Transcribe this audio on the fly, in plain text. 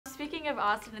speaking of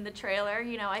Austen in the trailer,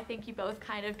 you know, I think you both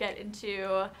kind of get into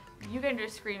a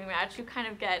screaming match. You kind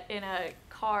of get in a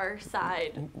car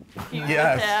side feud with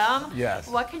him. Yes.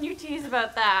 What can you tease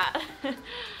about that?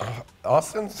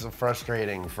 Austin's a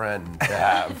frustrating friend to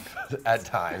have at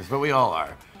times, but we all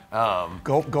are.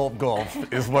 Gulp, gulp, gulp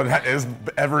is what is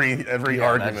every Yeah,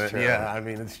 argument. that's true. Yeah, I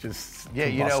mean it's just Yeah,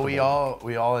 you know, we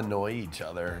combustible. all annoy each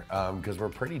other because we're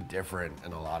pretty different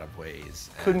in a lot of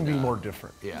ways. Couldn't be And, more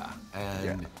different. Yeah,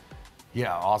 and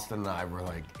yeah, Austin and I were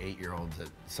like 8-year-olds at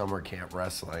summer camp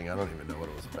wrestling. I don't even know what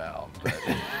it was about. But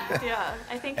Yeah,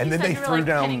 I think And you then said they you were threw like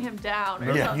down- pinning him down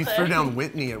or Yeah, something. you threw down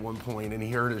Whitney at one point and he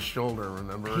hurt his shoulder.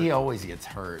 Remember? he always gets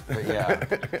hurt. But yeah,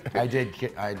 I did.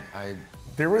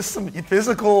 There was some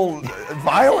physical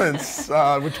violence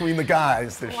between the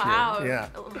guys this Wow. year.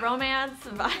 Yeah. Romance,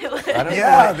 violence. I don't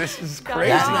Yeah, know. this is Got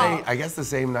crazy. it That all. night, I guess the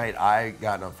same night I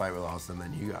got in a fight with Austin,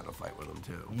 then you got in a fight with him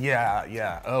too. Yeah,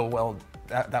 yeah. Oh well,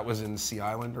 that was in Sea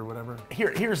Island or whatever.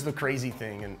 Here's the crazy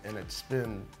thing, and it's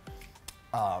been,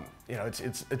 you know,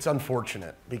 it's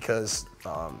unfortunate because,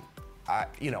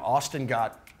 Austin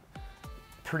got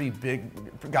pretty big,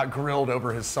 got grilled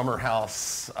over his summer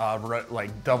house,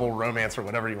 like double romance or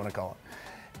whatever you want to call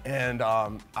it, and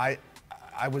I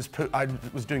was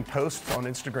doing posts on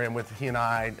Instagram with he and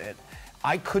I. And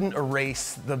I couldn't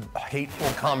erase the hateful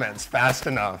comments fast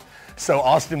enough so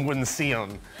Austin wouldn't see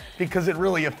them because it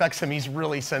really affects him. He's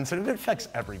really sensitive. It affects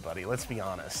everybody, let's be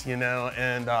honest, you know?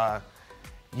 And,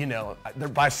 they're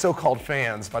by so-called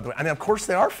fans, by the way. And of course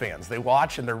they are fans. They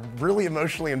watch and they're really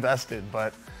emotionally invested,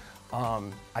 but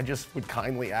I just would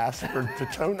kindly ask her to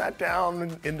tone that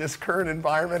down in this current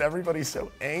environment. Everybody's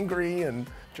so angry and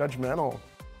judgmental.